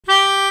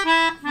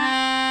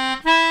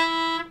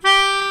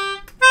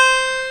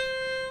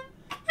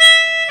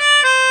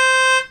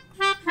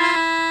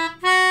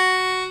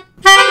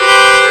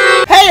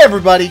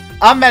everybody,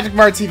 I'm Magic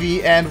Mart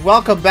TV, and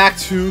welcome back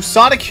to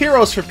Sonic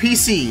Heroes for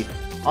PC.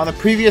 On the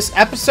previous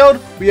episode,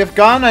 we have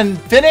gone and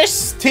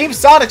finished Team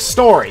Sonic's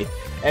story,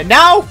 and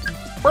now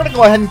we're gonna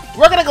go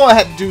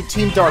ahead and do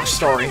Team Dark's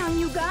story.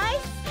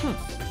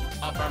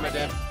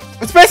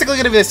 It's basically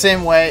gonna be the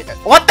same way.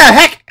 What the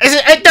heck? Is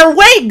it? They're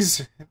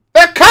wings!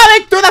 They're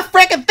coming through the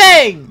freaking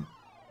thing!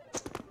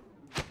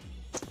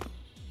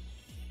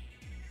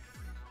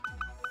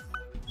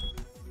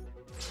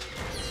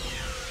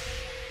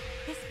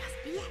 This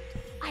must be it.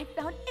 I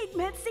found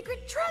Eggman's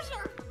secret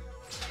treasure.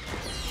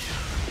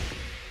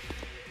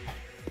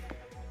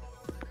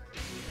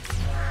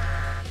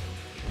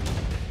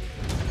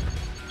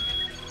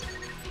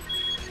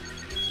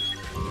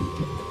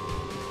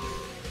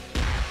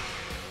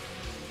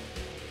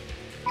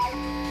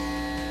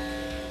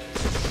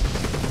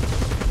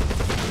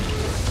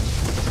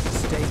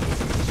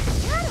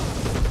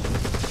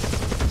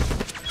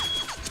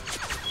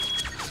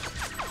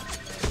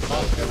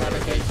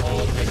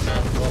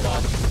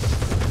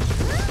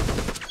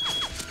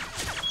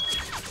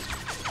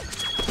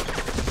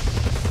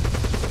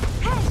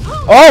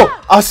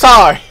 Oh,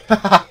 sorry.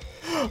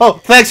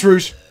 Oh, thanks,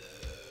 Rouge.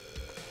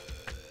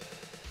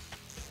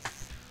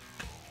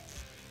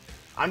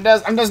 I'm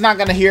just not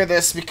gonna hear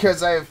this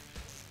because I've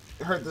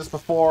heard this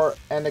before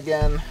and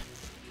again.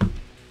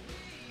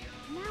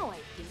 Now I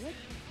get it.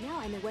 Now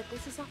I know what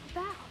this is all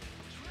about.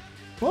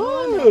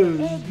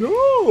 Oh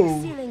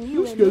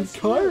no! This gets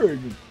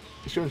tiring.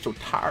 It's getting so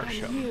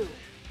tiresome.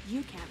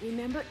 You can't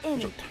remember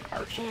anything. So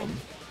tiresome.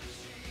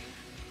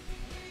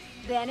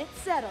 Then it's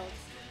settled.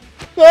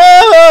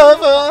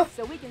 Ah!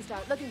 So we can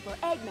start looking for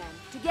Eggman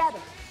together.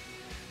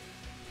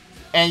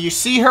 And you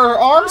see her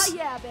arms? Oh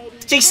yeah, baby.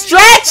 She's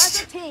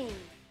stretched!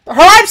 Her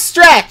arms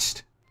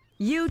stretched!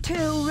 You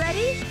two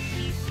ready?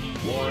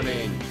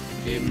 Warning.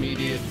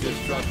 Immediate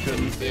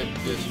destruction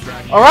if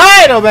distracted.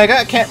 Alright,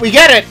 Omega, we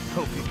get it!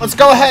 Let's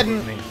go ahead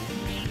and...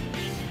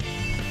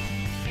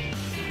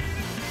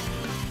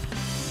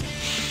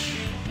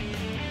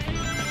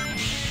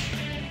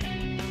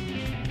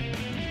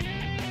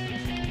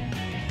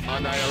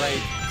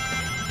 Annihilate.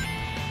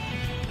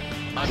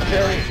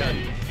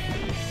 Annihilation.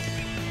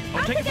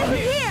 I'll take it from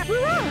here.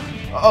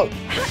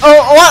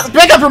 Oh,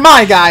 break up your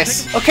mind,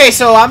 guys. Okay,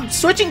 so I'm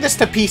switching this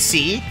to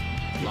PC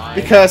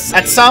because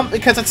at some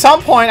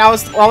point I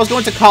was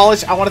going to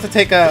college. I wanted to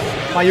take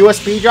my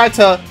USB drive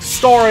to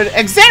store an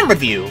exam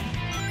review,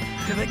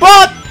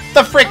 but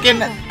the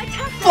freaking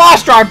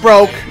flash drive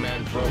broke.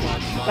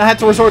 I had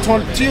to resort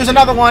to use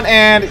another one,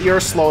 and you're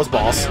slow as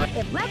balls.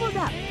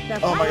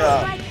 Oh my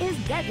god.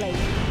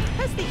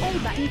 Press the A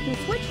button to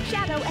switch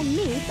Shadow and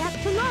me back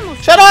to normal.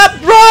 Shut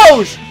up,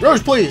 Rouge!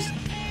 Rouge, please.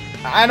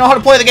 I know how to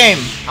play the game.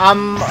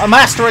 I'm a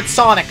master at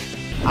Sonic.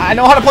 I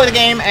know how to play the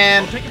game,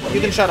 and you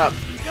can shut up.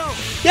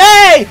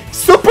 Yay!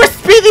 Super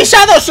speedy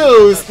Shadow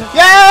Shoes!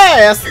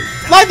 Yes!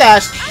 Slide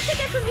dash! I'll take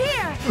it from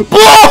here.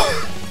 Blow!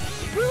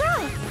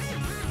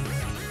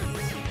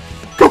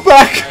 Go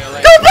back!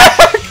 Go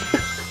back!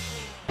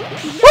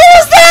 What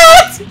was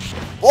that?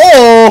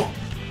 Oh!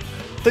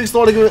 Things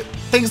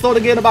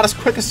loading in about as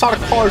quick as Sonic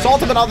Colors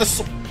Ultimate on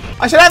this.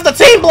 I should have the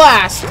Team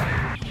Blast!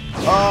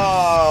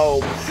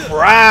 Oh,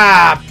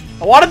 crap!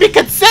 I want to be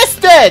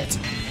consistent!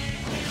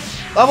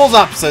 Levels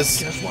up, sis.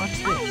 Just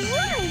watch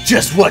this.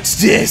 Just watch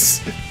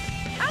this!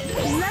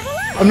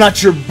 I'm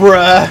not your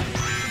bruh.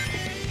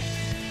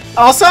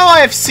 Also, I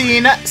have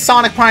seen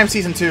Sonic Prime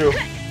Season 2.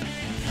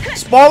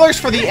 Spoilers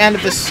for the end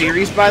of this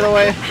series, by the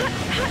way.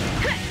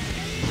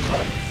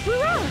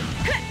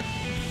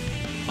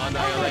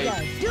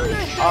 Annihilate.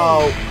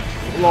 Oh,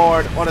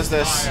 Lord, what is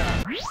this?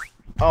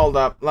 Hold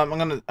up,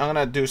 I'm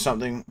gonna do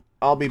something.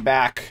 I'll be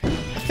back.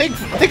 I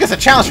think it's a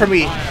challenge for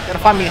me. Gotta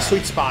find me a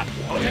sweet spot.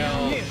 I'll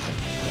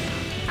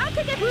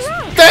take it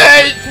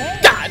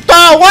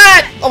Oh,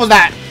 what? What was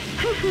that?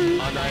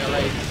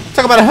 Annihilate.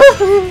 Talk about a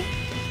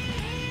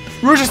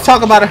Rouge is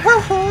talking about a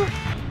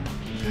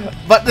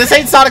But this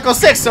ain't Sonic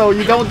 06, so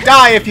you don't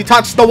die if you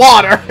touch the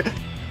water.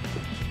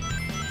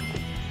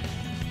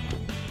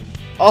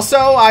 Also,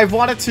 I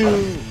wanted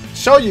to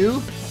show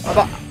you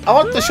about. I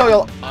want to show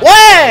you.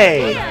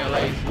 Way!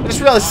 I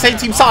just realized it's the same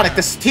Team Sonic.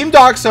 This is Team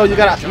Dark, so you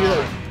gotta.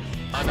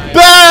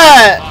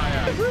 Bet!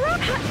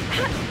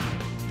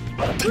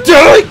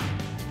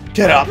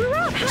 Get up.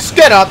 Just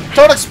get up.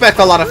 Don't expect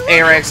a lot of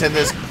A ranks in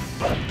this.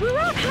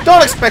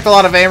 Don't expect a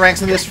lot of A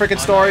ranks in this freaking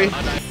story.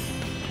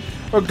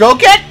 Or go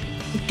get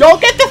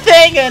the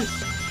thing and.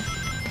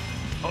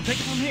 I'll take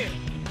it from here.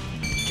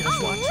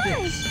 Just watch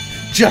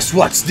this. Just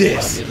watch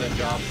this. Is a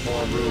job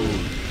for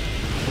Rouge.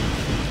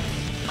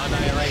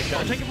 Annihilation.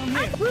 I'll take it from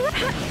here.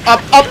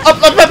 Up, up, up,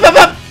 up, up, up,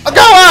 up.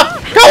 Go up!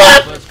 Go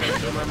up!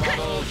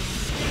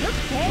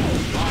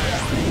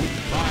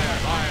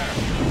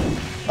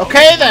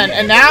 Okay then,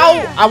 and now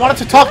I wanted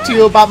to talk to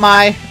you about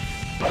my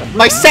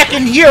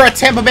second year at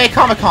Tampa Bay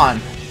Comic-Con.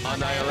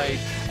 Annihilate.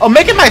 I'll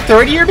make it my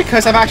third year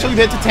because I've actually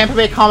been to Tampa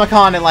Bay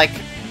Comic-Con in like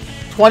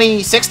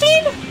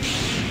 2016?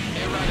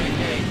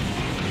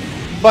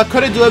 But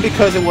couldn't do it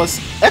because it was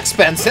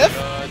expensive.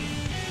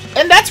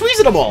 And that's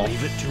reasonable.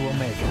 Leave it to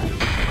Omega.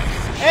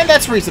 And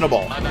that's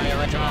reasonable.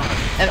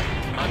 And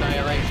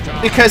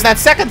because that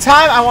second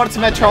time I wanted to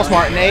meet Charles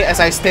Martinet, as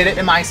I stated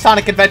in my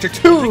Sonic Adventure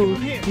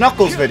 2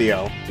 Knuckles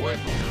video.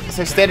 As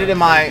I stated in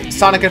my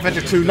Sonic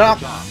Adventure 2 not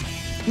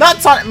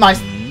Sonic, I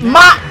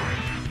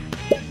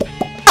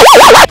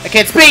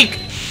can't speak!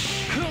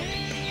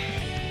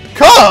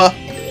 Cuh?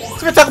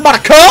 So we're talking about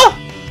a cuh?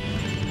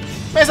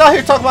 Man's out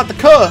here talking about the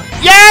cuh.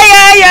 Yeah!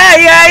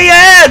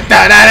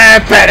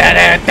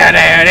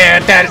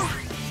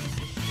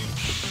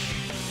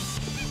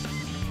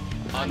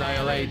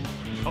 Annihilate.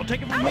 I'll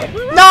take it from here.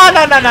 No.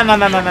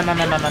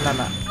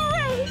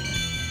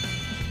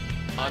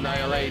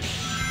 Annihilate.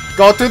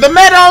 Go through the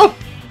middle!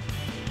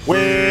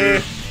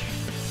 Where?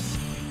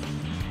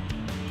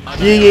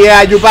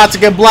 Yeah, you're about to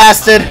get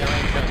blasted.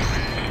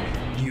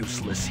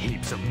 Useless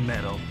heaps of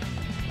metal.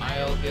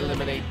 I'll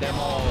eliminate them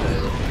all.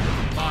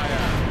 Fire.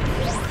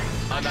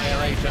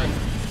 Annihilation.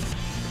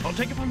 I'll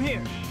take it from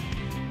here.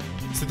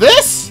 Is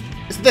this?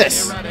 Is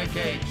this?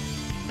 Eradicate.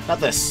 Not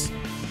this.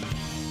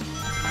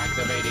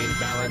 Activating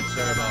balance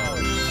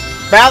servos.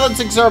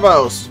 Balancing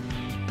servos.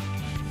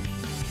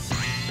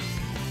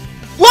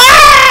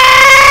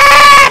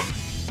 What?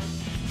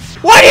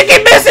 Why do you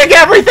keep missing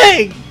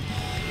everything?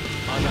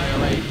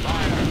 Annihilate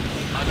fire.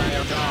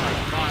 Annihilate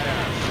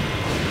fire.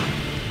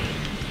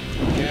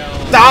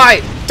 Kill.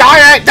 Die!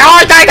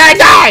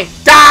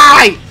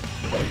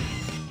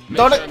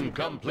 Don't it? Mission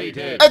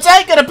completed. It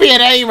ain't gonna be an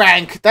A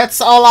rank.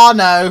 That's all I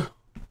know.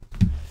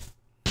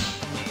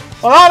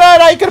 All I know,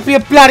 it ain't gonna be a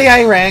bloody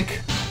A rank.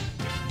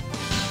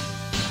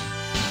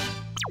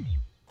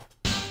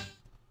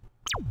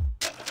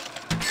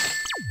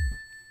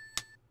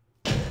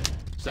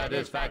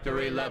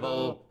 Satisfactory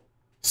level.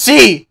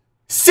 C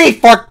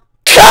for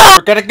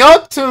we're gonna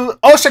go to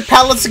Ocean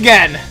Palace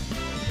again.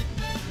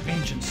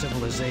 Ancient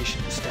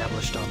civilization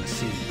established on the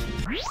sea.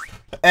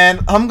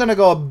 And I'm gonna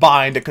go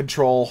bind a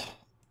control.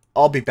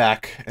 I'll be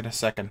back in a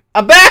second.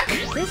 I'm back!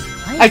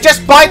 I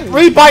just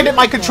rebinded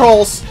my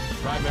controls.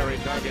 Primary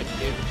target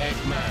is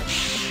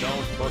Eggman.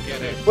 Don't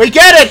forget it. We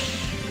get it!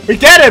 We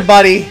get it,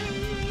 buddy!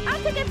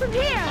 I'll take it from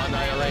here.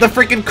 Annihilate. The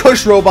freaking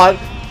Kush robot.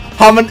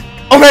 How many?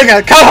 Oh my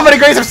god, count how many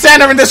grains of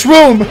sand are in this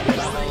room!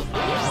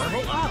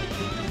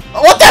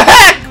 What the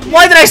heck?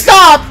 Why did I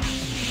stop?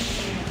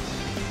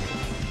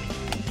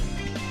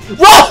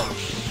 Whoa!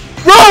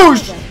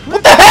 Rouge!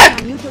 What the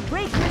heck? You to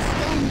break this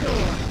stone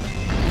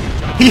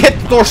door. He hit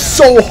the door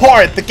so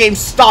hard, the game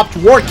stopped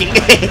working.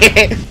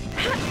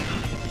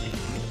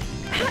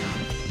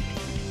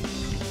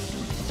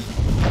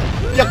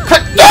 You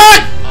could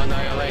not!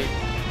 Annihilate.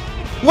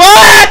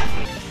 What?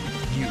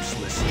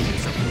 Useless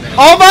heaps of metal.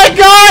 Oh my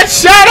god,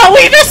 Shadow,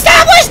 we've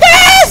established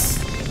this!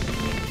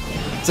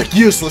 It's like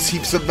useless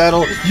heaps of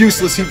metal,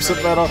 useless heaps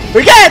of metal.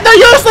 We get the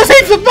useless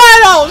heaps of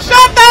metal!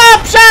 Shut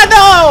up,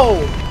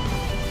 Shadow!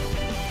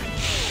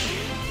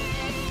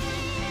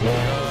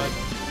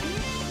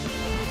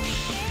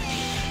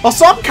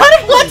 Also, I'm kind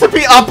of glad to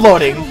be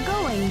uploading. Still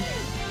going.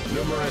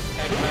 Numerous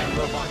Eggman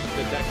robots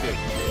detected.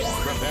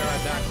 Prepare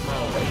attack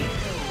mode.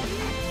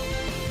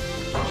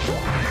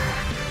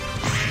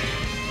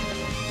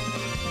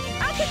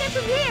 I'll take it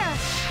from here.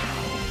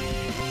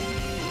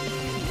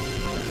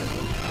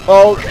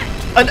 Oh,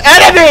 an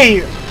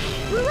enemy!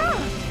 Hurrah!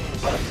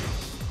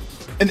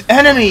 An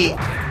enemy! Yeah.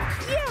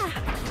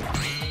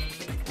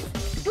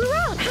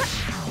 Hurrah!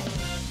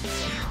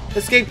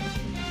 This game...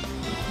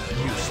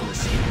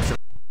 Useless heaps of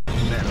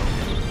metal.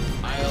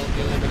 I'll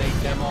eliminate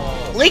them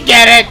all. We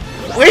get it!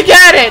 We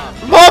get it!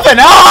 Moving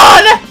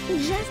on!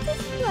 Just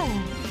as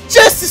planned.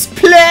 Just as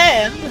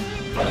planned!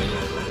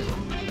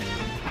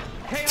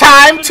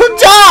 Time to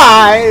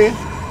die!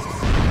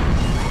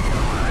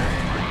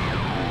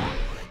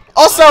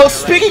 Also,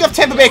 speaking of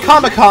Tampa Bay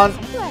Comic-Con,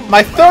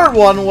 my third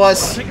one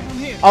was...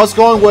 I was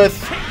going with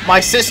my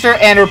sister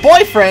and her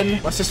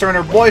boyfriend. My sister and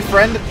her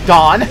boyfriend,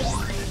 Dawn.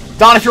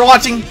 Dawn, if you're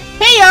watching,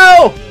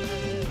 hey-yo!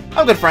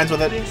 I'm good friends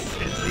with it.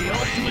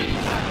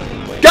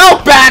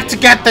 Go back to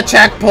get the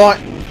checkpoint!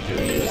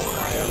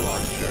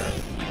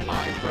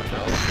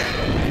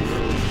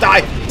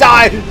 Die!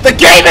 Die! The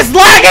game is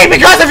lagging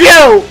because of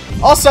you!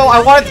 Also, I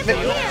wanted to,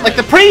 like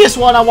the previous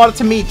one, I wanted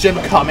to meet Jim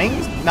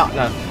Cummings. No.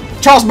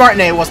 Charles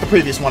Martinet was the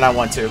previous one I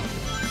went to.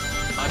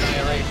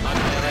 Annihilate.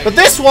 Annihilate. But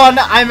this one,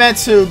 I meant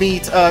to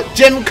meet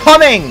Jim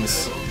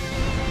Cummings.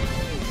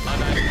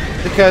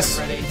 Because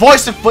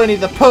voice of Winnie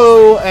the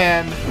Pooh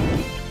and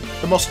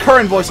the most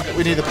current voice of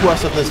Winnie the Pooh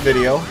as of this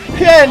video.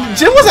 And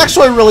Jim was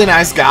actually a really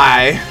nice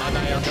guy.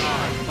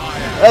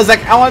 I was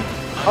like, I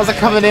was like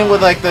coming in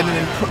with like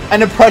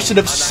an impression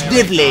of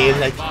Snively,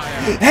 like,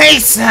 "Hey,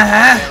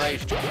 sir.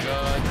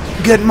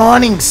 Good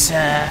morning,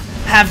 sir.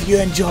 Have you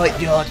enjoyed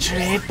your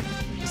trip?"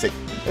 He's like,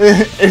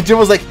 and Jim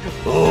was like,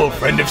 "Oh,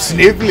 friend of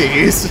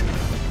Snively's."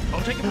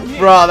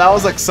 Bro, that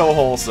was like so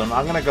wholesome.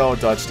 I'm gonna go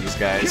dodge these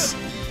guys.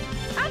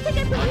 I'll take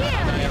it from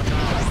here.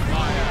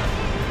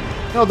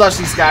 Go dodge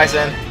these guys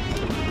in.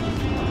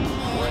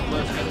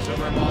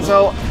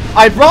 So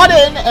I brought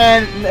in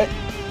and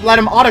let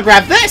him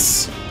autograph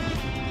this.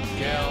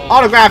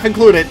 Autograph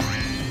included.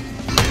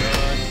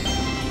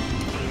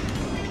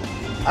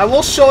 I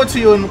will show it to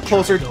you in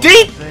closer.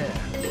 Deep!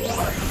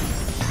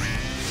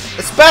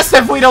 It's best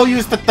if we don't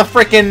use the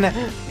frickin'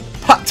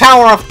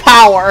 Tower of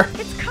Power.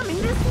 It's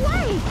coming this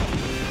way.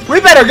 We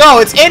better go.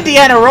 It's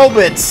Indiana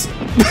Robots.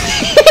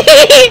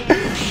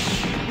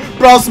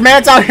 Bro, this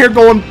man's out here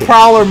going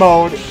Prowler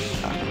mode.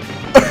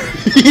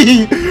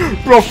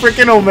 Bro,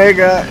 freaking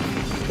Omega.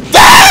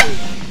 Now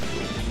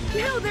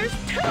there's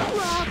 2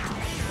 rocks.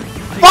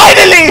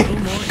 Finally!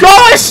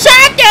 Go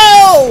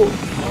Shadow!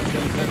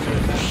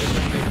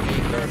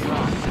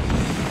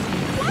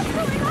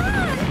 What's going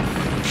on?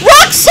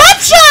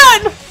 Rockception!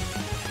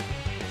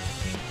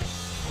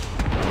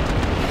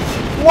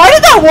 Why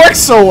did that work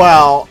so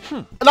well?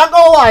 I'm not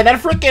gonna lie,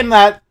 that freaking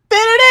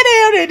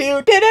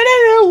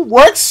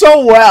worked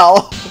so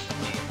well.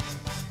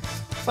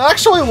 That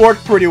actually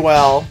worked pretty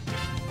well.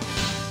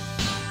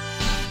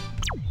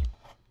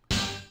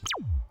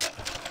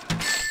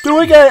 Do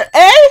we get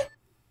an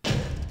A?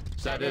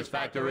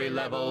 Satisfactory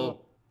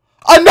level.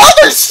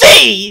 Another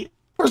C!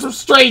 For some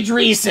strange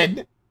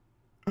reason.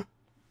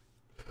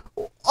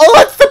 Oh,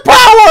 what's the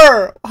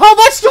power? How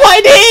much do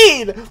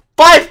I need?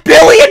 5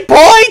 billion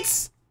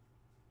points?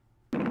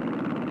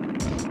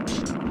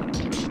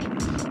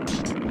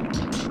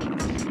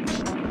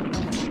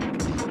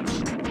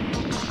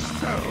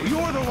 So,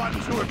 you're the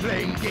ones who are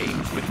playing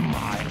games with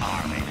my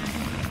army.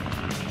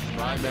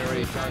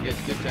 Primary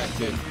targets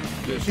detected.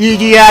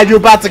 Yeah, you're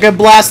about to get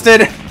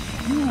blasted.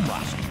 You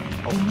must be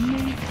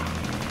Omega.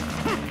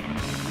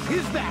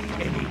 Is that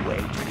any way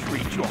to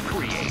treat your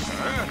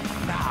creator?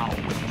 Now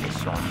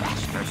witness your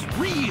master's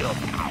real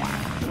power.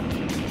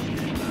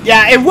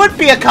 Yeah, it would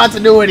be a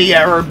continuity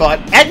error, but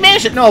Eggman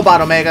should know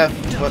about Omega.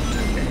 But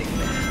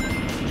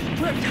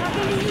We're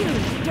talking to you,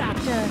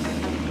 Doctor.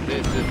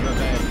 This is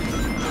revenge.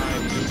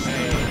 Time to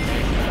pay.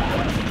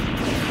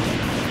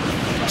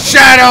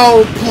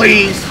 Shadow,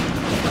 please.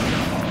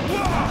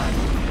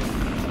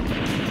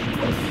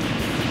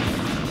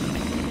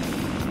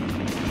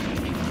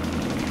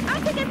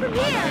 I'll take it from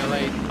here.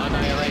 Annihilate,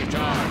 annihilate,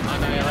 charge,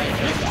 annihilate.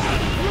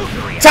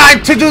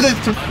 Time to do this.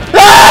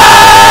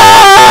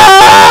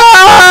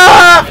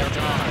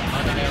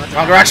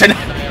 Wrong direction.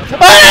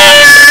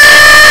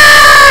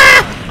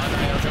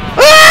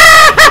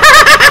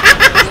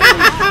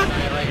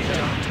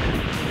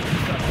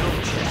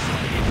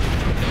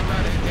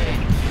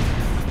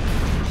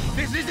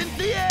 This isn't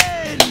the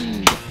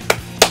end!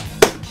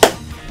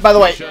 By the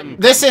way,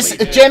 this is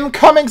Jim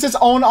Cummings'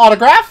 own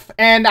autograph,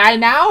 and I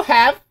now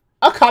have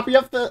a copy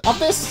of this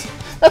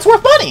that's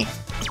worth money.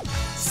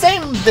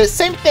 The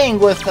same thing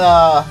with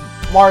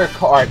Mario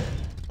Kart.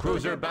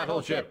 Cruiser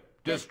battleship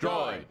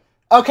destroyed.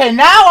 Okay,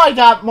 now I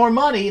got more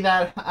money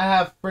that I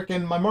have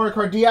freaking my Mario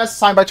Kart DS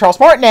signed by Charles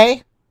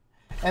Martinet,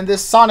 and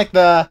this Sonic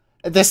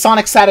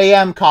Sat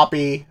AM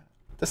copy,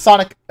 the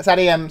Sonic Sat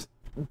AM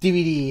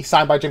DVD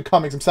signed by Jim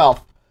Cummings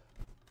himself.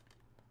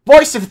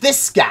 Voice of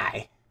this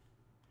guy.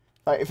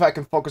 If I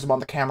can focus him on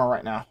the camera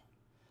right now.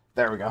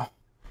 There we go.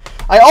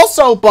 I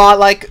also bought,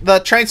 like, the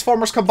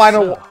Transformers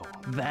combined...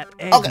 That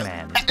Okay.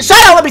 Eggman. Shut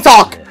up, let me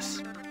talk!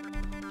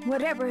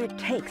 Whatever it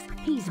takes,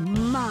 he's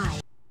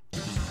mine.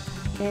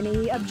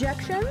 Any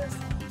objections?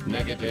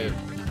 Negative.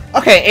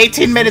 Okay,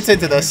 18 minutes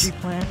into this.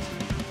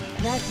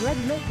 That red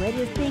liquid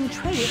is being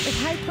traded at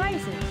high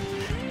prices.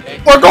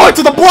 We're going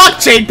to the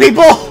blockchain,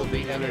 people!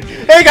 The energy.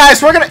 Hey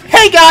guys, we're gonna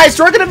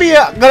be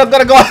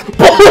gonna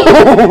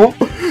go.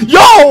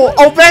 Yo,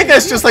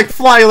 Omega's just like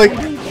flying, like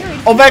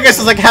Omega's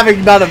is like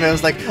having none of it.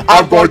 It's like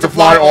I'm going to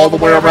fly all the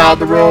way around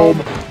the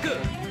room.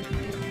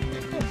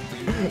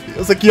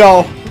 It's like,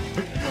 yo,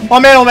 my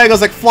man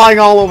Omega's like flying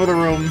all over the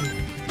room.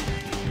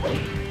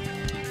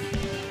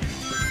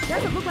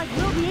 Doesn't look like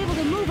we'll be able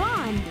to move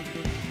on.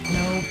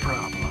 No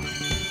problem.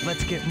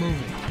 Let's get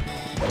moving.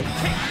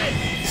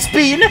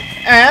 Spin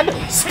and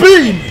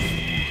spin.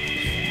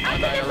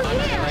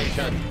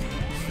 Annihilation.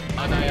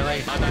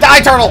 Annihilate.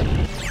 Die turtle.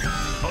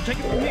 I'll take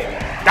it from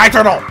here. Die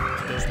turtle.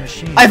 Those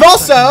machines I've sucking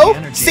also the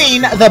energy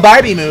seen the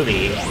Barbie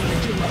movie.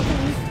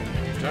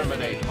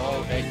 Terminate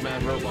all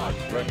Eggman robots,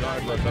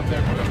 regardless of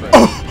their purpose.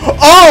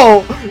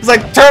 Oh, it's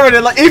like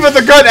terminated. Like even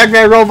the good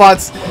Eggman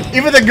robots,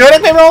 even the good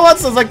Eggman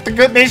robots, is like the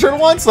good natured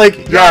ones.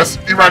 Like yes,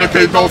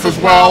 eradicate those as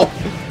well,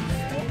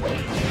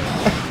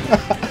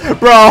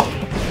 bro.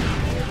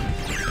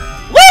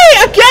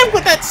 Wait again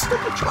with that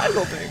stupid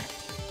triangle thing.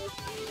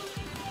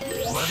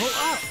 level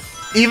up.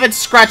 Even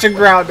scratching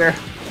ground there.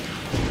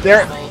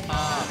 There.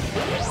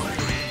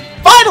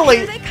 Finally.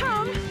 Here they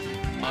come.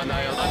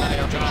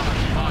 Annihilate.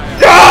 Fire.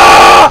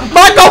 Ah!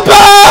 Michael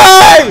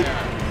Bay!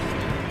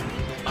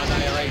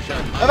 Annihilation.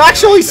 I've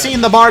actually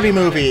seen the Barbie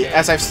movie,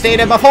 as I've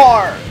stated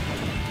before.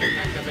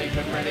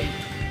 Activation ready.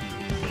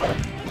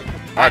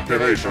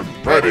 Activation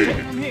ready.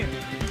 From here.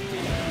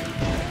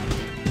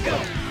 Go.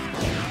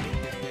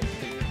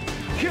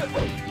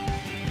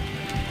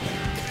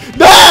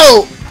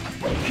 No!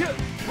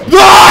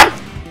 Ah!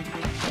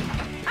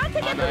 I'll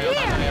take it from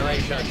here.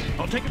 Annihilation.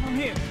 I'll take it from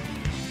here.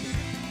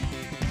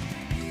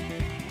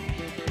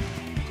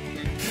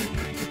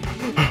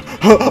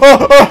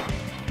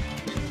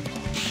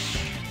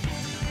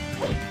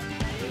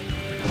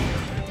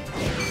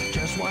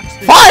 Just watch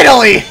this.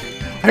 Finally!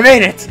 I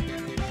made it!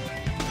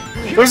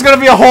 There's gonna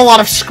be a whole lot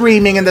of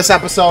screaming in this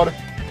episode.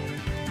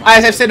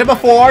 As I've said it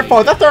before,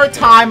 for the third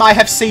time, I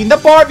have seen the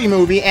Barbie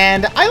movie,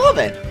 and I love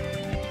it.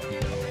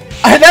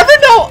 I never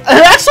know.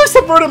 It actually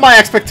subverted my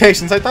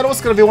expectations. I thought it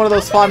was gonna be one of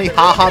those funny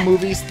haha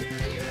movies.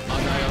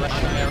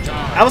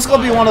 I was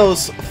gonna be one of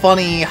those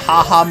funny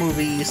haha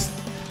movies.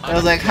 I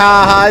was like,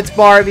 haha, it's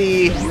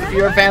Barbie. If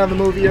you're a fan of the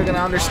movie, you're gonna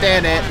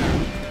understand it.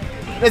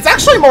 It's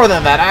actually more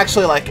than that. I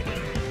actually like it.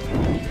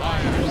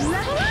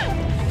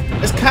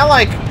 It's kind of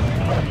like...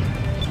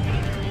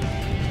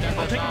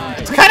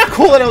 It's kind of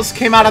cool that it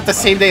came out at the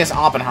same day as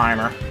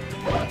Oppenheimer.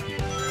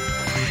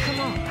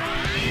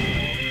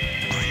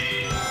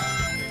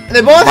 And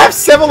they both have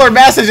similar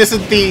messages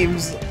and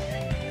themes.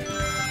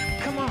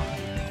 Come on.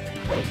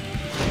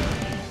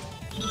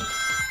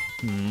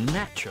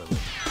 Naturally.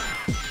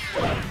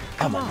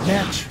 I'm a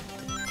natural.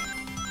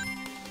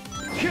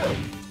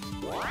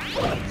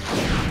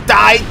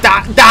 Die,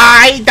 die,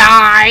 die,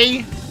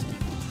 die!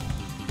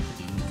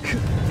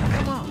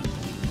 Come on.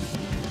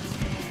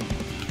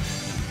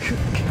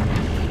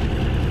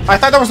 I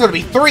thought there was going to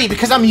be 3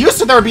 because I'm used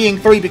to there being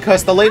 3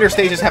 because the later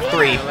stages have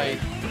 3.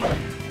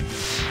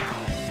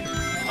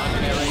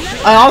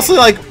 I honestly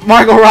like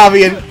Margot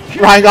Robbie and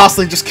Ryan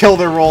Gosling just kill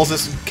their roles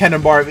as Ken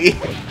and Barbie.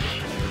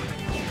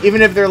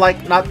 Even if they're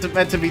like not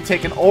meant to be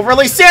taken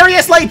overly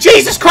seriously.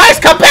 Jesus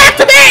Christ, come back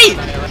to me!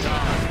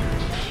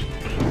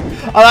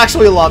 I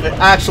actually love it.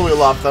 I actually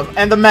love them.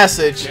 And the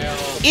message,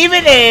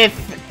 even if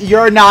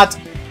you're not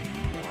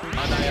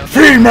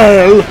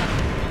female,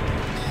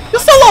 you'll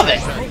still love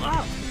it.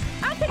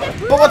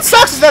 But what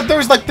sucks is that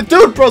there's like the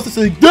dude bros that's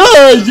like,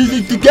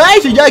 the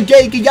guys are not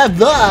gay, you got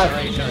that.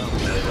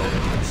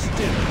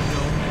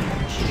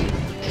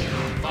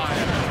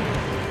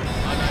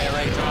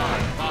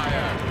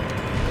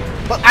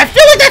 But I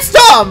feel like that's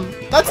dumb.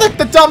 That's like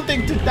the dumb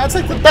thing to, that's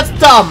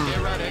dumb.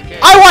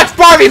 I watch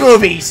Barbie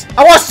movies.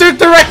 I watched the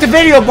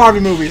direct-to-video Barbie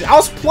movies. I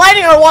was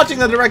planning on watching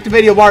the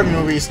direct-to-video Barbie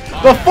movies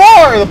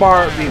before the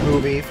Barbie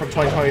movie from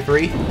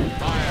 2023.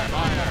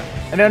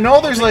 And I know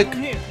there's like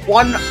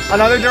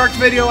another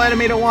direct-to-video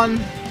animated one.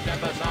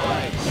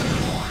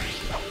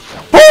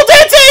 Pole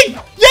dancing!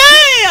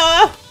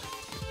 Yeah!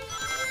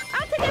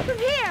 I'll take it from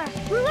here.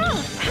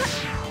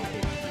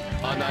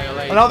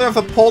 Another of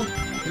the pole,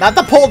 not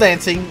the pole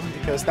dancing,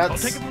 because that's. I'll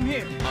take it from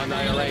here.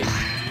 Annihilate.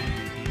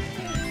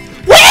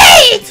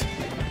 Wait!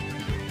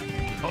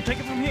 I'll take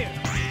it from here.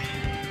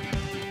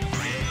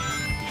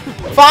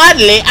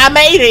 Finally, I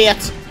made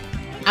it.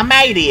 I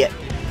made it.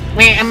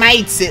 I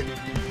made it.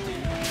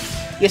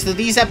 Yes, so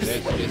these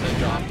episodes. This is a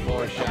drop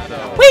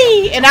foreshadow.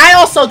 Whee! And I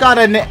also got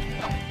an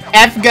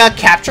FGA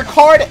capture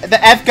card, the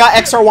FGA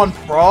XR1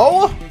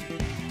 Pro.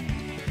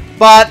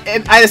 But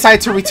I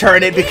decided to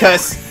return it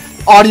because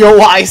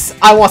audio-wise,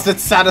 I wasn't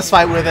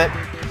satisfied with it.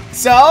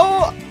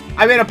 So,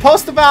 I made a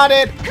post about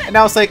it, and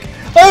I was like,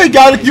 "Hey,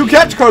 got a new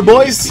capture card,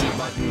 boys!"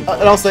 And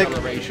I was like,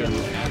 Acceleration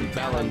and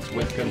balance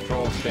with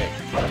control stick.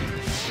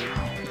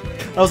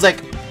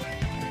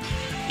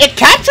 it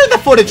captured the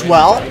footage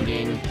well.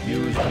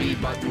 Use B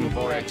button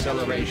for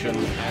acceleration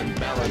and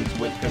balance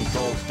with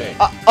control stick.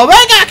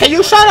 Omega, can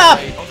you shut up?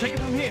 I'll take it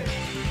from here.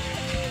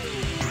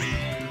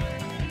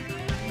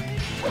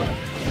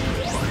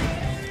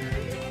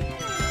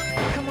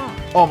 Come on.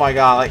 Oh my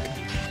god, like,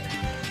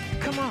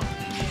 Come on.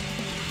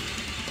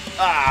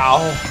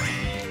 ow.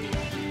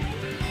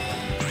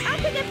 I'll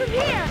take it from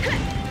here.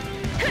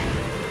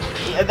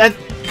 That,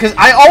 because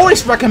I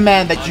always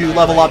recommend that you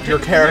level up your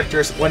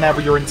characters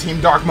whenever you're in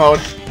Team Dark mode.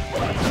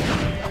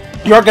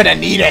 You're gonna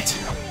need it.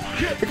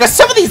 Because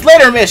some of these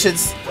later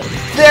missions,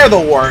 they're the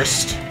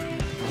worst.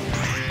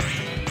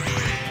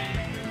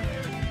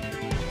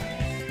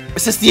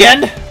 Is this the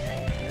end?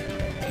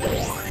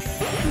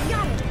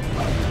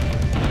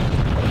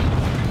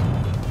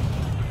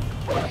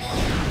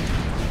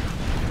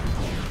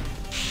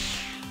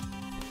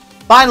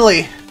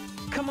 Finally,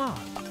 Come on.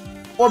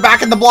 we're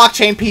back in the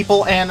blockchain,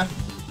 people, and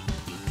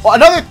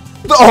another.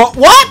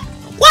 What?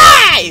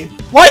 Why?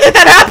 Why did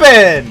that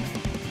happen?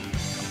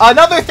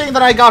 Another thing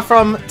that I got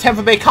from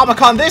Tampa Bay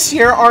Comic-Con this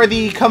year are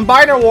the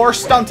Combiner War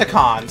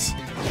Stunticons.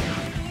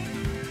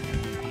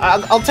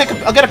 I'll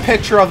get a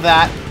picture of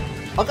that.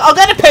 I'll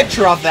get a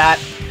picture of that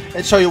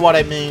and show you what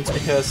it means,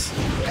 because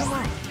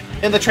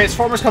in the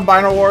Transformers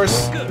Combiner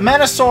Wars,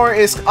 Menasor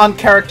is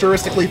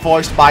uncharacteristically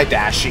voiced by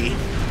Dashi.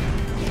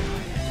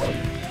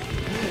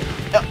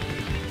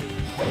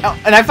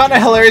 And I found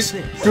it hilarious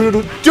due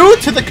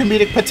to the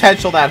comedic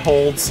potential that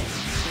holds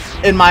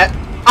in my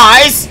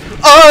eyes.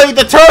 Oh,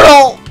 the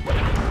turtle!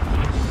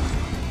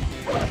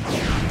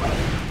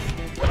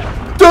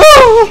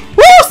 Oh,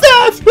 what was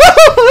that?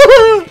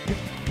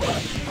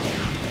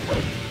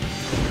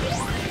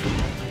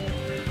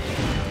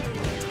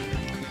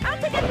 I'll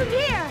take it from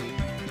here.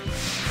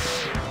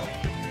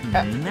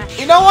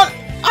 You know what?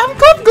 I'm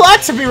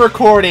glad to be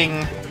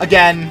recording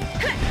again.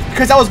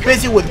 Because I was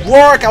busy with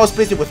work, I was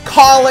busy with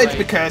college,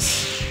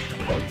 because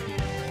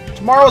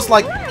Tomorrow's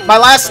like my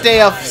last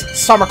day of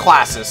summer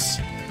classes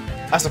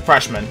as a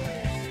freshman.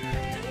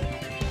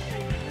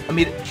 I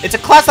mean, it's a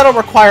class that don't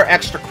require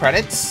extra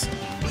credits.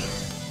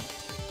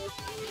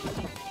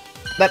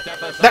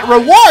 That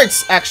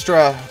rewards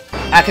extra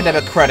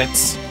academic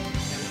credits.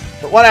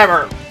 But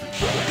whatever.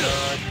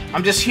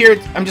 I'm just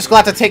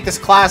glad to take this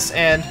class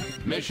and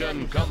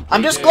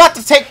I'm just glad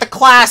to take the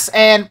class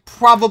and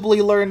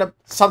probably learn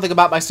something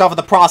about myself in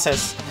the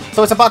process.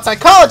 So it's about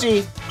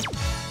psychology,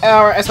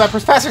 or as my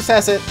professor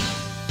says it,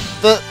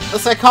 the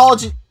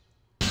psychology,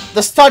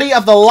 the study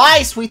of the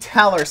lies we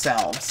tell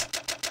ourselves.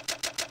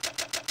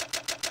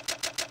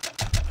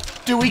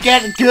 Do we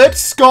get a good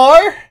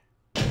score?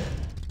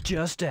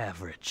 Just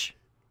average.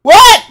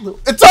 What?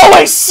 It's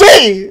always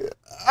C!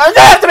 I'm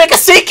gonna have to make a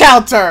C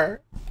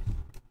counter!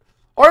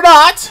 Or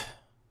not!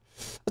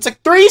 It's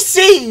like 3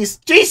 C's!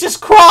 Jesus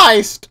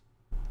Christ!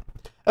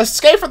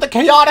 Escape from the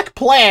chaotic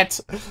plant!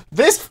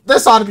 This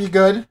ought to be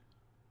good.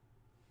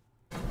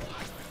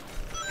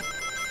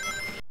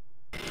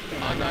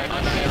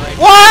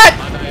 What?!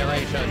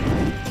 Annihilation.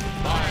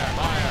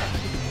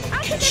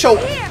 Fire. Show.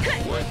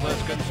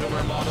 Worthless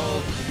consumer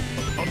models.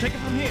 I'll take it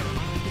from here.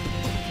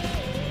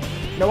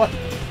 You know what?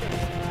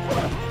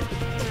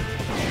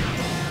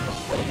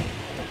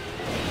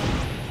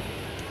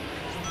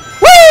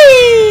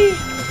 Whee!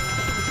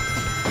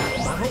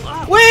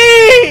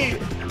 Whee!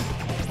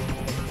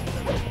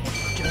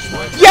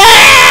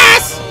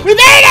 Yes! We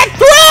made it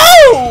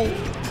through!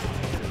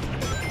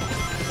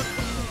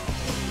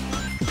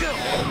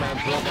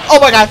 Oh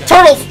my god,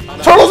 turtles!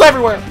 Turtles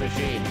everywhere!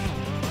 Machine.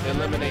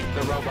 Eliminate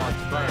the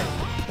robots first.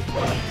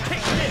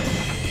 Take this.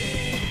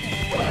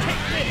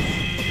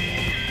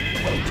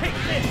 Take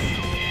this.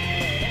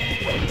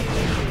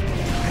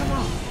 Come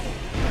on.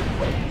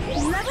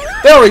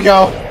 There we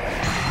go.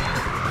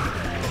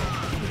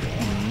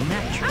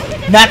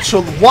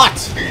 Natural what?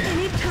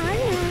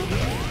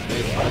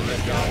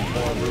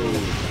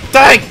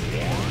 Dang!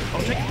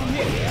 I'll take it from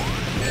here.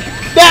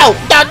 No!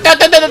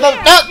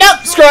 No!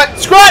 Screw it!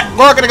 Screw it!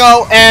 We're gonna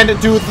go and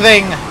do the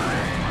thing.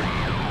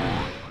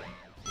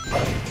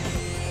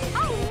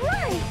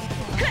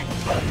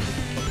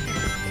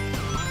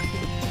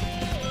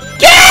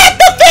 Get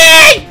the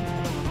thing!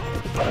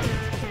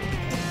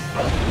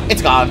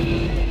 It's gone.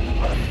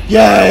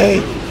 Yay!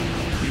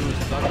 Use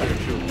thunder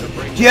shoot to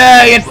bring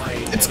Yay!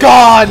 It's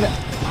gone!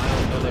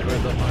 deliver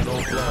the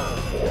final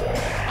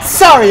blow.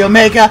 Sorry,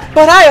 Omega,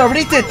 but I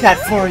already did that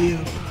for you.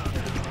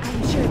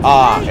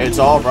 Ah, it's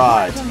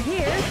alright.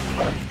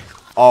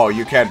 Oh,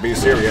 you can't be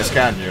serious,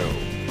 can you?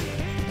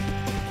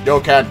 You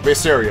can't be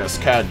serious,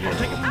 can you?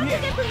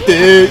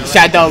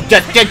 Shadow,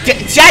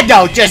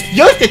 just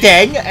use the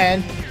thing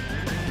and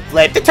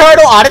flip the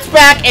turtle on its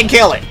back and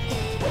kill it.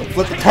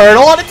 Flip the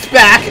turtle on its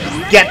back,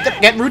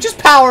 get Rouge's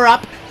power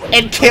up,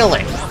 and kill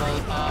it.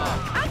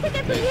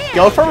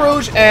 Go for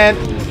Rouge and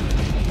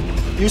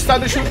use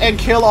Thunder Shoot and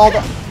kill all of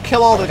them.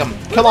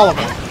 Try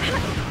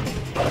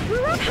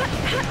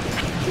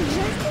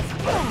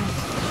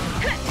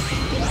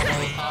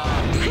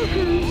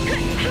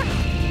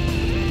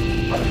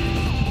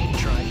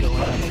going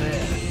up there.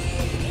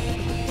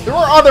 There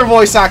were other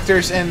voice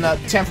actors in the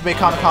Tampa Bay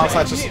Comic-Con,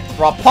 such as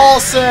Rob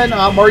Paulson,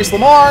 Maurice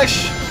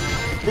LaMarche.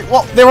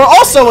 Well, they were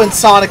also in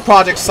Sonic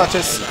projects such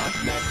as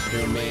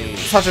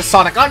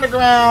Sonic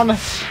Underground,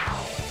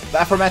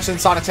 the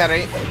aforementioned Sonic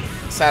Saturday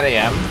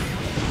AM,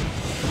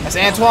 as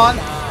Antoine,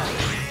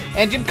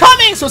 and Jim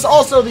Cummings was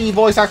also the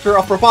voice actor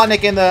of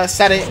Robotnik in the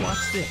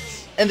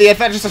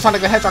Adventures of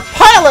Sonic the Hedgehog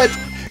pilot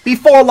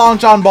before Long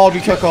John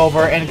Baldry took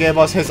over and gave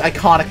us his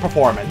iconic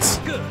performance.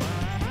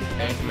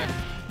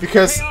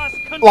 Because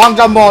Long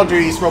John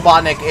Baldry's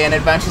Robotnik in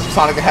Adventures of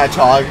Sonic the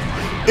Hedgehog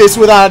is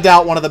without a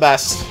doubt one of the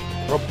best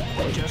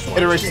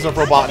iterations of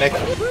Robotnik.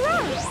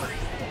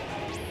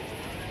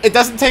 It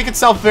doesn't take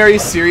itself very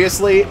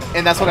seriously,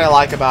 and that's what I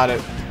like about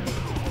it.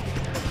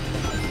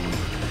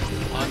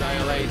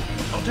 Annihilate.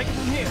 I'll take it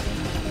from here.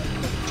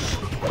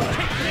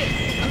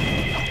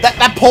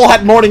 That pole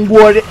had morning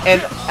wood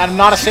and I'm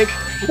not a shake.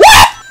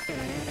 What?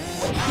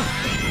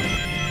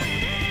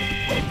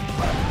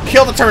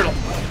 Kill the turtle.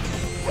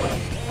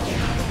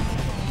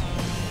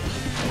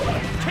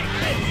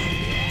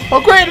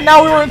 Oh great, and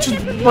now we're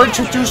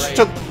introduced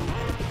to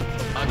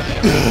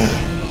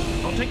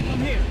I'll take it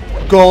from here.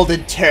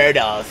 golden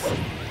turtles.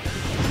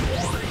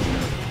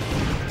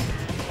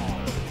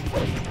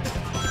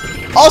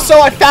 Also,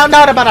 I found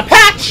out about a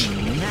patch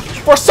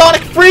for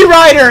Sonic Free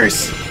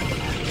Riders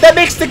that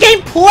makes the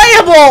game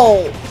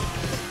playable.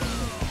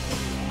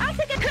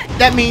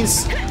 That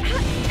means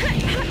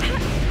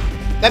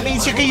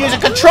you can use a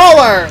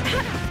controller.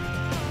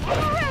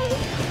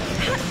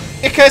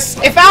 Because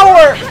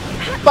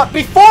but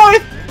before,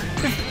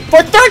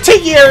 for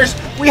 13 years,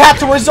 we had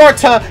to resort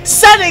to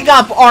setting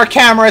up our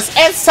cameras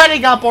and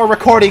setting up our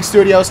recording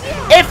studios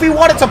if we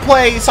wanted to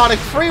play Sonic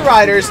Free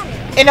Riders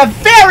in a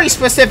very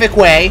specific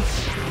way.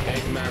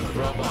 Eggman's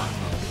robot.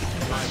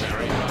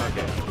 Primary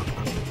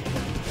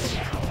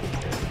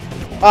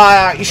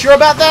target. You sure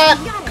about that?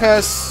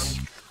 Cause...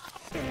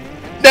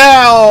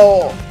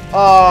 No!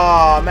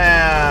 Oh,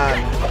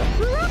 man.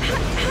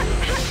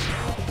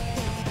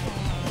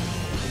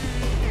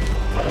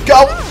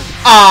 Go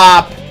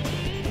up.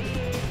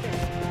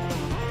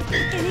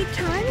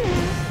 Anytime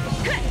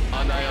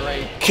now.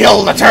 Annihilate.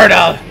 Kill the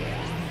turtle.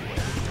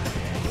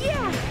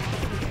 Yeah.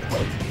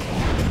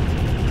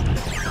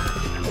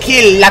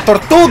 Kill la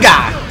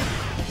tortuga.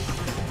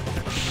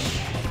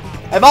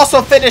 I've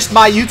also finished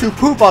my YouTube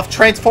poop of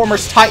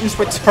Transformers Titans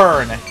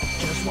Return.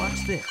 Just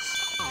watch this.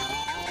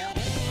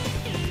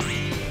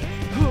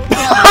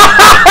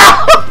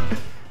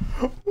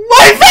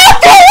 My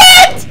Falcon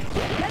went!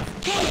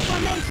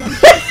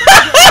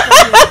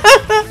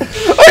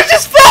 I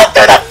just fell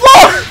through the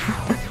floor!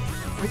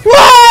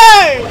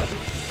 Why?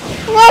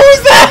 What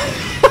was that?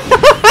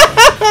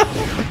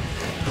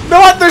 No,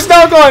 what? There's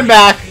no going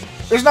back.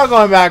 There's no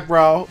going back,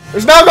 bro.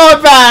 There's no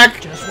going back.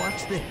 Just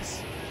watch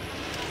this.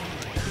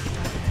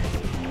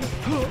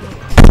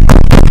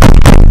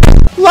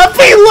 Let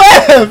me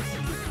live!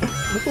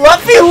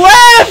 Let me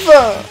live!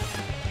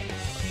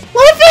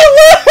 Let me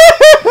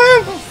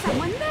live!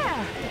 Someone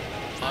there.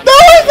 No,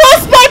 I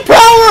lost my I'll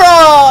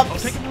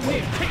power-ups! take it from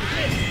here.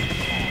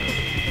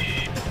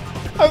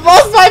 I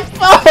lost my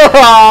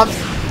power-ups!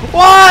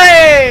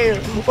 Why?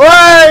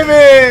 Why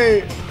me?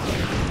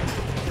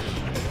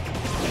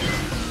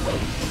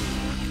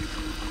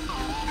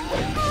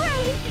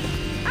 Hooray!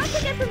 I'll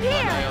take it from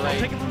here. I'll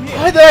take it from here.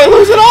 Why did I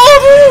lose it all,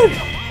 dude?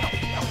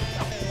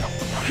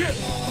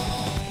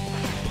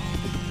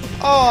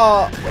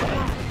 Oh.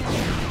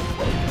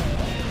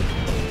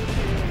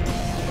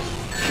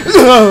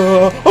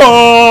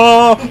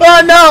 Oh,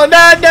 no, no,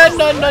 no,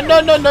 no, no, no,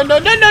 no, no, no,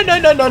 no, no,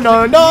 no, no,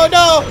 no, no,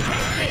 no.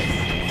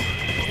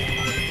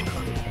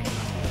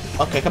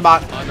 Okay, come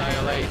on.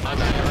 Annihilate.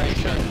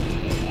 Annihilation.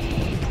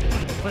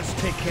 Let's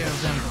take care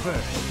of them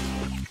first.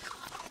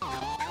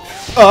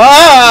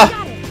 Ah!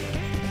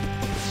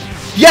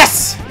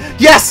 Yes!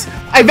 Yes!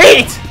 I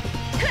made it!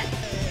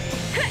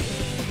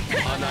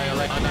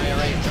 Annihilate.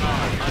 Annihilate.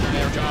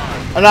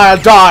 Annihilate. And I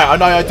die,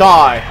 and I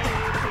die.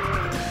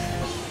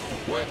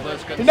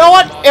 You know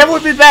what? It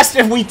would be best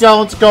if we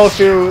don't go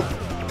through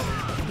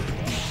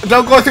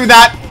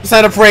that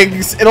set of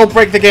rings. It'll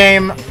break the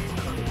game.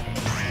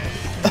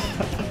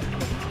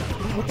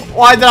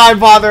 Why did I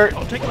bother?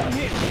 I'll take it from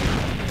here.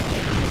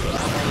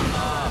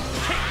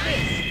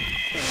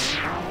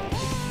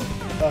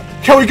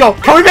 Can we go?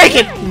 Can we make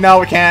it? No,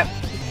 we can't.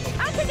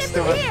 I'll take it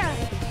do from it. here.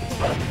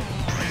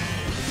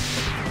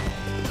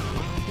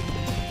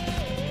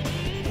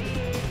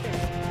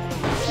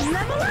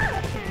 Level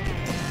up.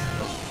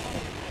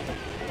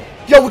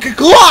 Yo, we can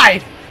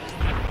glide!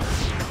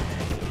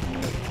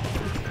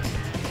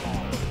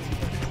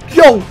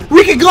 Yo,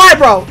 we can glide,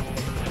 bro!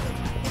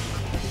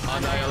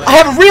 Annihilate. I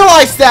haven't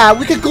realized that!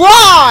 We can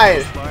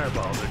glide!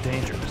 Fireballs are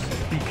dangerous.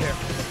 Be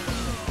careful.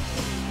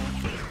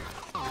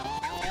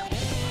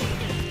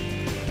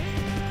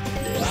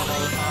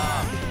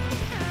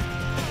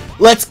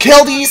 Let's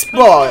kill these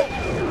boys!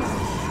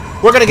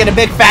 We're gonna get a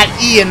big fat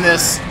E in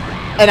this,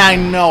 and I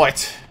know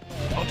it.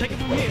 I'll take it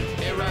from here.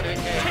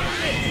 Eradicate.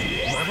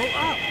 Level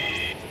up.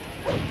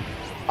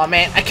 Oh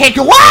man, I can't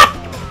go up!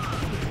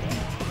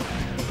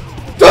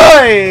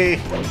 Die!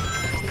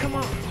 Come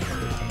on.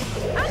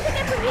 I'll take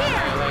it from here.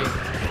 Annihilate.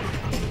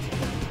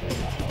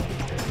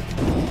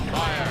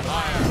 Fire.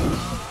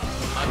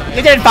 Fire.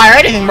 You didn't fire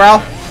anything,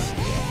 bro.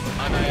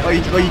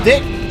 Annihilate. Oh, you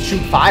did?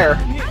 Shoot fire.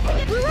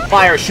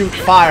 Fire, shoot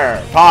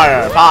fire.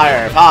 Fire,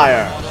 fire,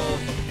 fire.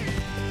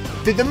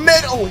 To the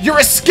middle! You're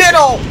a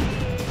Skittle!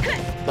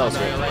 That was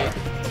great. Annihilate.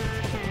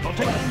 I'll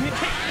take it from here.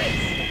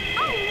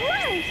 All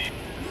right.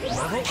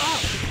 Level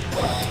up.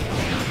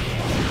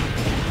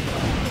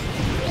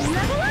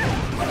 Level up.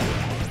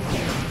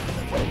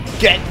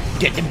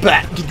 Get the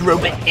bat, get the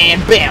robot,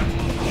 and bam!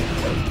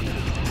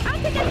 I'll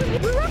take it from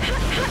here.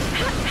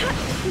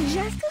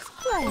 Just as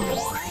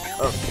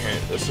planned. Okay,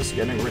 this is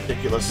getting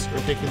ridiculous.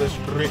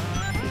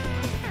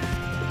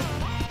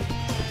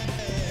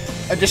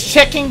 I'm just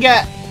checking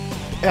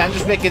I'm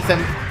just making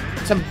some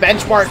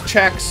benchmark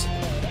checks.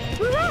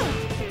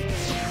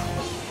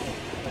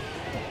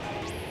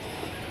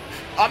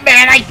 Oh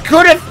man, I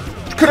could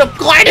have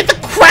glided the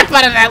crap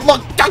out of that.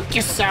 Look, dunk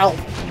yourself.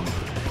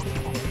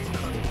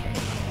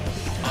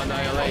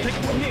 Annihilate. Take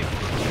it from here.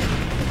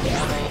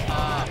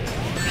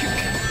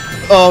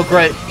 Oh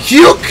great,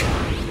 Huke.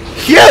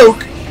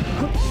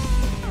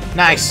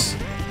 Nice.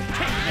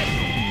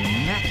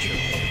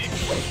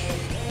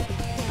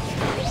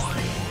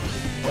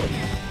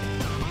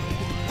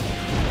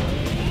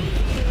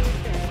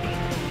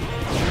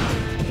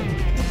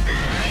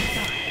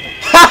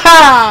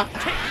 Haha!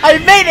 I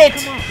made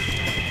it!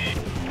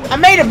 I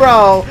made it,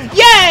 bro!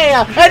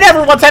 Yeah! And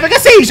everyone's having a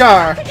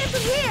seizure! Take it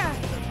from here.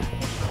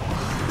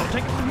 I'll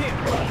take it from here.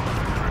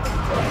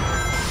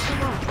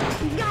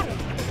 You got it.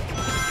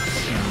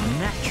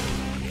 Natural.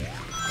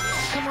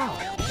 Come on.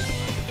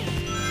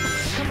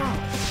 Come on.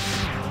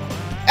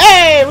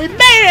 Hey! We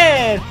made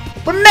it!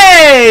 We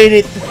made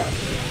it!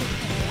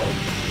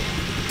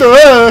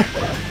 Duh!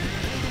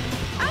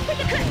 I'll take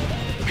it.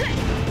 Okay.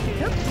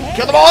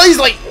 Kill them all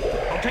easily!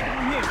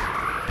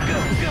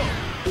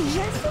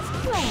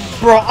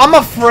 Bro, I'm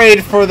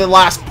afraid for the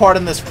last part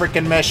in this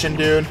freaking mission,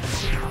 dude.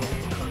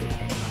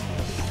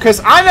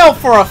 Because I know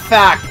for a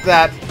fact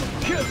that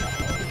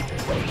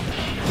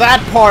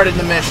that part in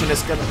the mission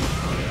is gonna...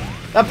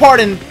 That part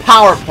in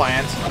power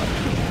plant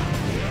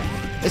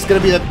is gonna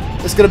be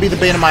the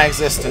bane of my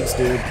existence,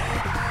 dude.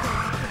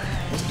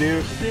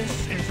 This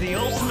is the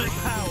ultimate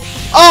power.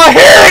 Oh,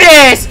 here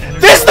it is!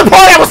 This is the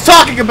part I was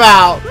talking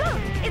about! Look,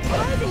 it's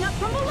rising up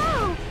from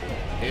below.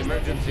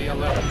 Emergency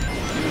alert.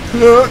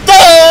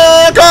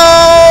 There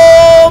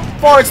go!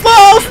 Before it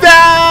slows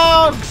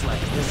down!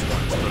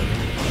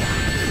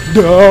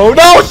 No,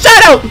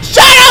 Shadow!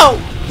 Shadow!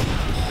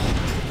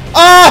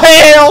 Oh,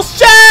 hail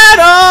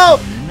Shadow!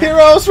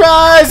 Heroes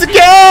rise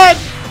again!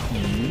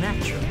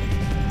 Naturally.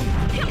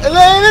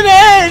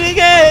 Eliminating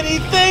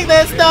anything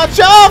that's not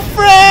your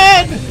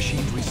friend! The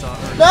machines we saw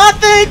earlier.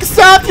 Nothing can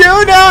stop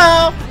you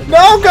now!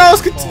 No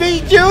ghost can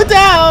beat you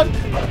down!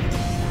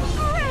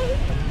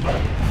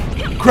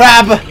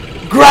 Grab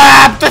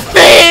the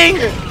thing!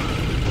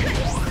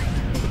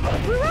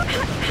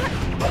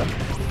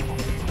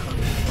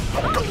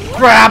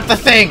 Grab the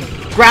thing!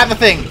 Grab the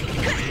thing!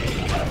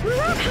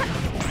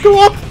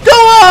 Go up,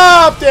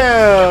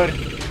 dude!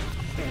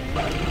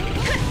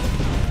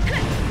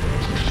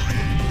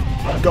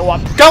 Go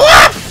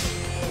up!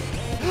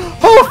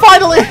 Oh,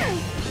 finally!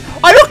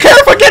 I don't care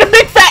if I get a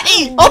big fat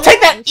E! I'll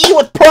take that E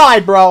with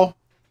pride, bro!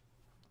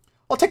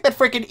 I'll take that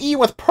freaking E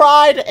with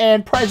pride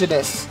and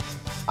prejudice.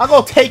 I'm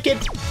gonna take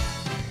it,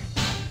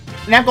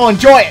 and I'm gonna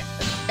enjoy it.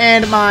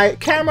 And my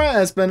camera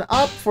has been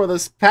up for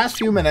this past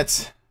few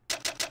minutes,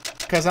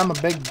 because I'm a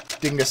big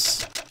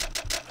dingus.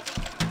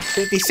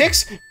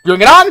 56,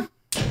 bring it on!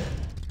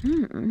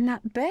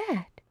 Not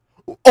bad.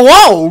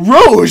 Whoa,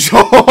 Rouge!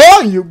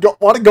 You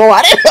want to go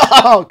at it?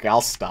 Okay,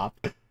 I'll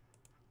stop.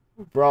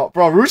 Bro,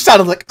 Rouge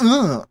sounded like,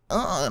 not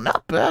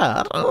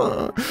bad.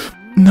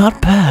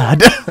 Not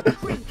bad.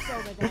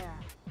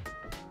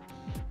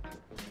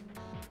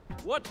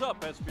 What's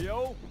up,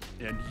 SBO?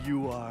 And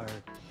you are...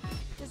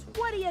 Just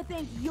what do you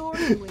think you're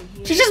doing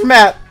here? She's just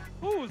mad.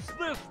 Who's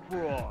this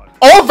broad?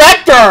 Oh, our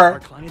Vector!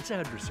 client's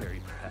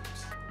adversary,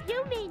 perhaps.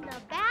 You mean the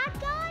bad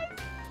guys?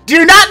 Do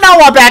you not know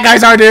what bad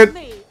guys are, dude?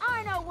 Me,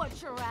 I know what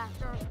you're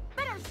after.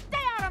 Better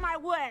stay out of my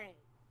way.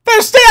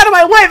 Better stay out of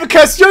my way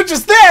because you're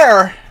just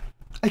there!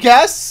 I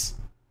guess?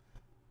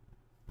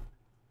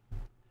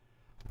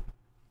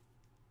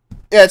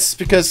 Yeah, it's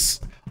because...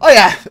 Oh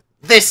yeah,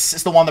 this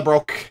is the one that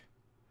broke.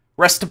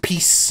 Rest in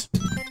peace.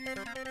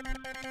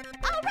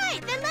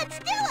 Alright, then let's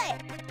do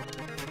it!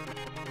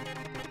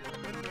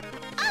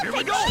 Here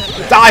we go!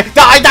 Die!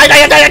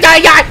 Yeah!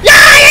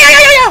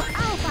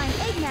 I'll find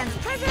Eggman's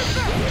treasure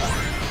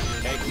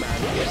first. Eggman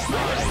is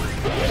mine.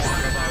 Get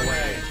out of my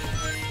way.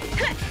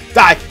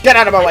 Die! Get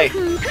out of my way!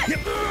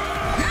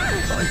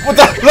 What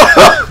the?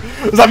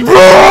 It's like, bro!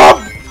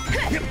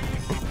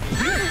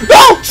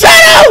 No!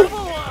 Shadow!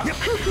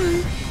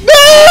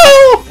 No!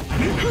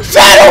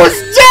 Shadow is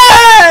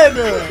dead!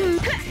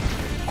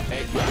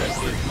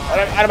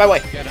 Out of my way!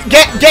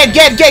 Get out of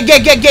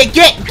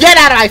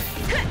my!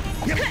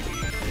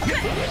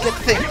 Get the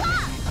thing!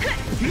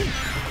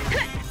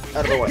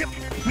 Out of the way!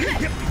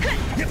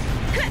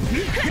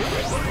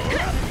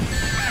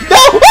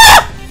 No! Ah!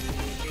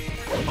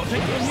 I'll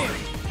take them here.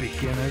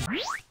 Beginners.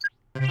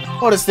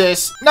 What is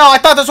this? No, I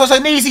thought this was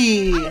an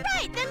easy!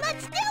 Alright, then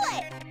let's do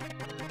it!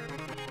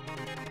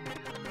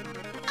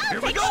 Here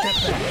we go! Step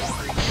back.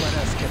 Let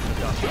us get the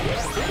doctor.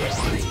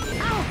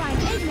 I'll find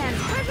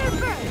Eggman's treasure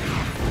first.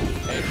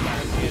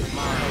 Eggman is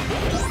mine.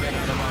 Get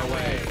out of my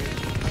way.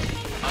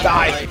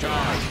 Die. Annihilate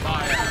charge.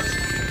 Fire.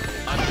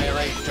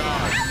 Annihilate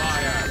charge.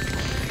 Fire.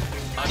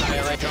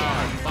 Annihilate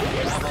charge.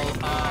 Level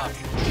up.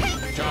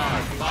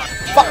 Charge.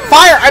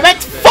 Fire! I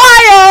meant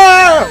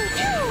fire!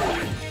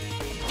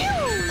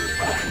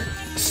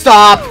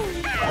 Stop!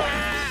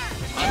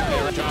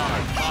 Annihilate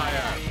charge.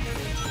 Fire.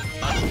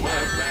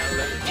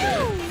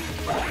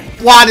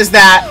 What is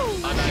that?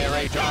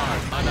 Annihilate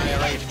charge.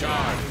 Annihilate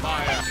charge.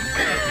 Fire.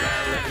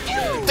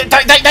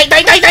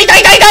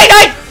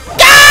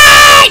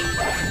 Die!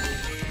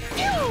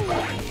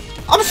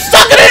 I'm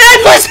stuck in an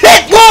endless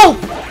hit loop!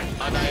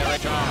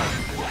 Annihilate charge.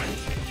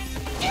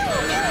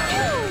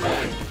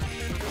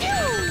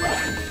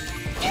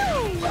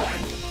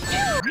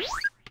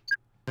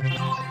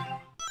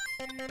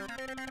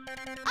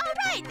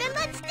 Alright, then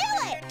let's do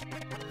it!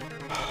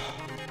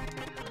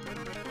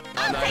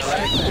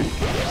 Annihilate.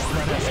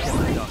 Let us get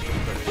the doctor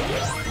first.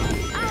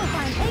 I'll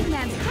find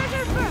Eggman's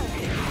treasure first.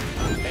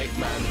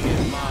 Eggman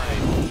is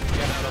mine.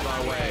 Get out of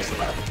our way.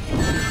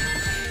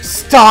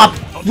 Stop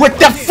with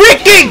the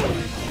freaking!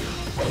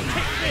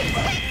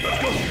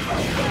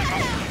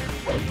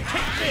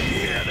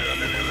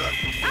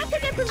 I'll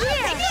take it from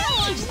here!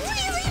 He's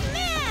really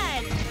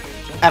mad!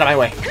 Out of my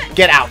way.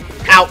 Get out.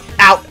 Out.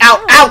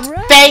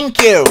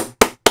 Thank you.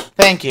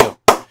 Thank you.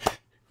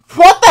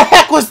 What the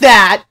heck was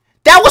that?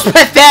 That was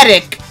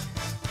pathetic.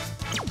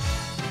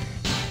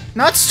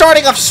 Not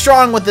starting off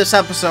strong with this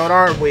episode,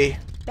 aren't we?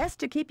 Best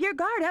to keep your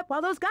guard up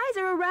while those guys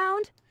are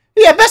around.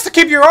 Yeah, best to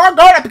keep your arm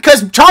guarded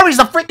because Charmy's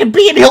a freaking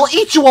bee and he'll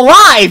eat you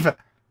alive!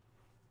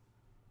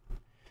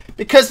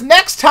 Because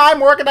next time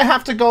we're gonna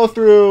have to go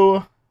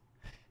through,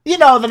 you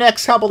know, the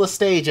next couple of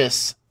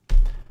stages.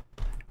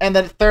 And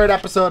the third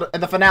episode,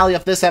 and the finale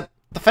of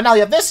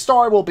this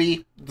story will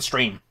be the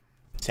stream.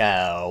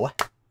 So,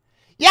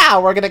 yeah,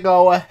 we're gonna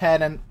go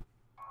ahead and...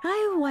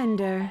 I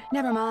wonder.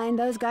 Never mind,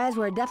 those guys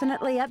were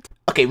definitely up to...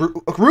 Okay,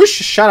 Rouge,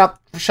 shut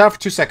up. Shut up for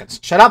 2 seconds.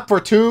 Shut up for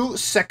 2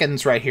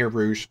 seconds right here,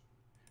 Rouge.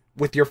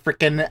 With your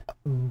freaking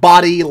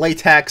body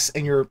latex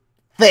and your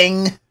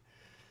thing.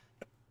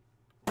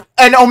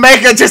 And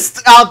Omega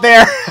just out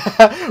there.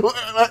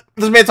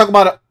 This man talk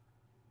about it.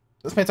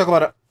 This man talk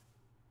about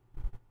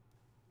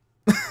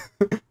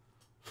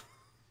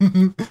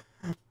it.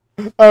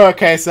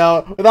 Okay,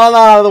 so with all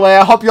that out of the way,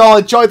 I hope you all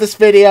enjoyed this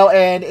video,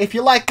 and if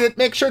you liked it,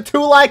 make sure to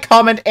like,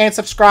 comment, and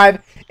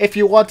subscribe if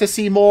you want to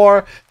see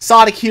more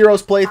Sonic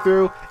Heroes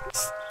playthrough,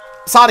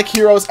 Sonic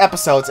Heroes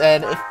episodes,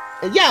 and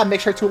yeah, make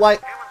sure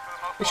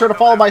to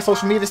follow my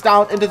social medias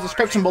down in the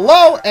description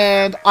below,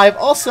 and I've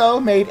also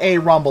made a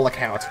Rumble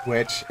account,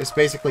 which is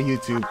basically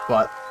YouTube,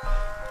 but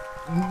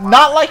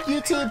not like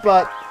YouTube,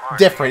 but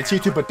different. It's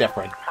YouTube, but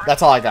different.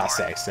 That's all I gotta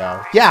say,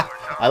 so yeah,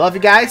 I love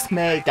you guys,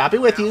 may God be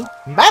with you,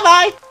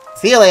 bye-bye!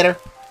 See you later.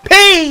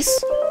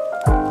 Peace!